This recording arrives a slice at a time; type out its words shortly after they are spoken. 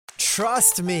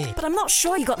Trust me. But I'm not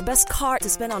sure you got the best card to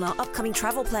spend on our upcoming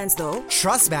travel plans though.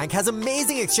 Trust Bank has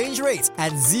amazing exchange rates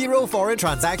and zero foreign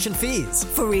transaction fees.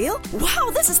 For real? Wow,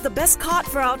 this is the best card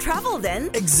for our travel then.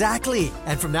 Exactly.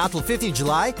 And from now till 15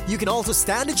 July, you can also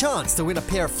stand a chance to win a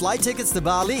pair of flight tickets to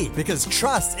Bali because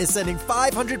Trust is sending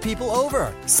 500 people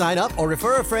over. Sign up or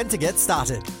refer a friend to get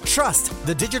started. Trust,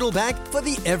 the digital bank for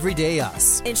the everyday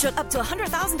us. Insured up to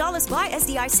 $100,000 by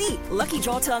SDIC. Lucky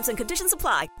draw terms and conditions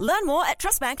apply. Learn more at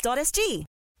trustbank.sg.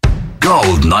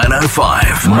 Gold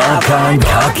 905. Makan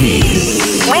Kaki.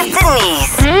 With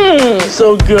Denise.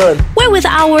 So good. We're with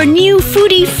our new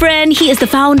foodie friend. He is the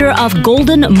founder of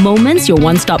Golden Moments, your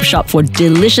one-stop shop for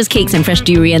delicious cakes and fresh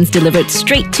durians delivered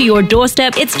straight to your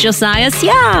doorstep. It's Josiah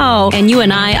Xiao. And you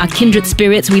and I are kindred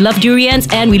spirits. We love durians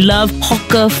and we love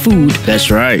hawker food.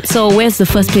 That's right. So where's the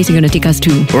first place you're going to take us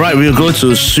to? Alright, we'll go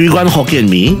to Shiok Hokkien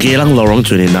Mee, Geylang Lorong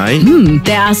 29.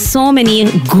 There are so many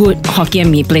good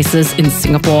Hokkien Mee places in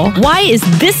Singapore. Why is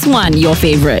this one your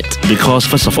favorite? Because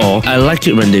first of all, I like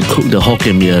it when they cook the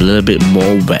Hokkien Mee a little bit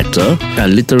more better. I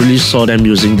literally saw them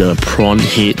using the prawn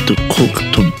head to cook,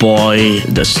 to boil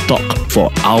the stock for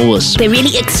hours. They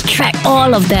really extract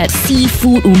all of that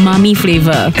seafood umami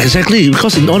flavor. Exactly,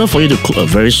 because in order for you to cook a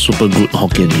very super good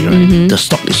Hokkien Mee, right, the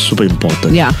stock is super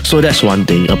important. Yeah. So that's one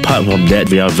thing. Apart from that,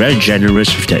 we are very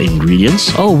generous with their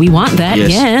ingredients. Oh, we want that,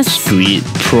 yes. Squid,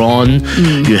 prawn,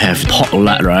 you have pork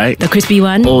lard, right? The crispy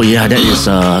one. Oh yeah, that is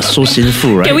so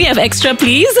sinful, right? Can we have extra,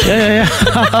 please? Yeah.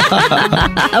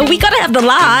 We gotta have the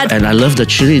lard. And I love the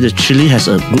chili. The chili has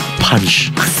a good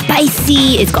punch.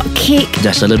 Spicy, it's got kick.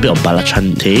 There's a little bit of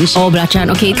belacan taste. Oh, belacan,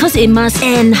 okay. Because it must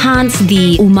enhance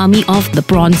the umami of the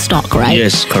prawn stock, right?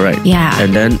 Yes, correct. Yeah.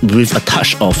 And then with a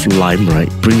touch of lime, right,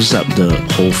 brings up the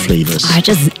whole flavors. I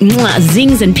just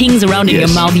zings and pings around in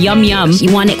your mouth. Yum, yum.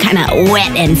 You want it kind of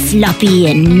wet and sloppy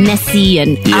and messy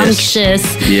and unctuous.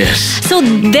 Yes. So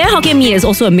their Hokkien Mee is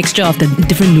also a mixture of the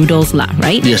different noodles lah,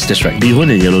 right? Yes, that's right.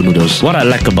 Bihun and yellow noodles. What I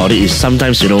like about it is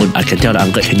sometimes, I can tell the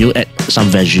uncle, can you add some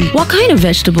veggie? What kind of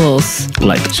vegetables?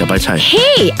 Like xiao bai cai.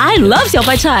 Hey, I love xiao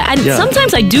bai cai. And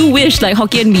sometimes I do wish like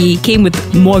Hokkien Mee came with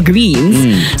more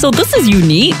greens. So this is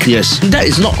unique. Yes, that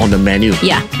is not on the menu.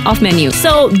 Yeah, off menu.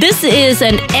 So this is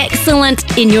an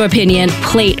excellent, in your opinion,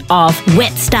 plate of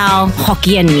wet style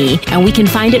Hokkien Mee. And we can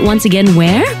find it once again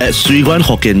where? At Sui Guan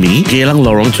Hokkien Mee, Geylang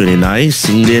Lorong 29,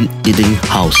 Xingdian Eating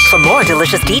House. For more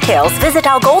delicious details, visit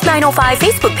our Gold 905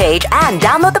 Facebook page and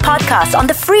download the podcast on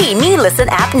the free Me Listen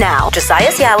app now.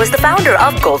 Josiah Xiao is the founder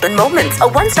of Golden Moments, a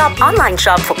one-stop online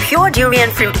shop for pure durian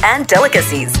fruit and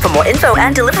delicacies. For more info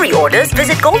and delivery orders,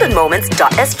 visit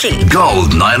goldenmoments.sg.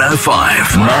 Gold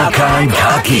 905. Makan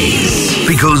Kaki.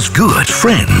 Because good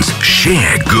friends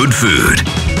share good food.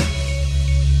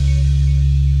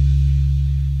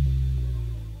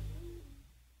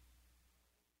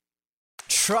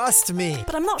 Trust me.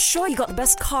 But I'm not sure you got the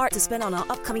best card to spend on our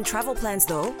upcoming travel plans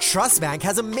though. Trust Bank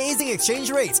has amazing exchange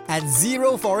rates and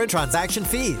zero foreign transaction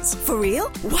fees. For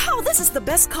real? Wow, this is the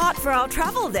best card for our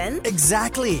travel then.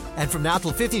 Exactly. And from now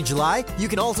till 15 July, you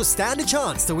can also stand a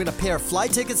chance to win a pair of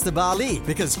flight tickets to Bali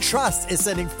because Trust is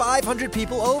sending 500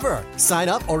 people over. Sign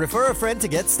up or refer a friend to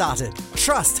get started.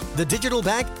 Trust, the digital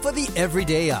bank for the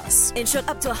everyday us. Insured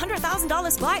up to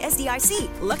 $100,000 by SDIC.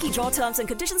 Lucky draw terms and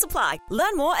conditions apply.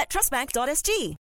 Learn more at trustbank.sg.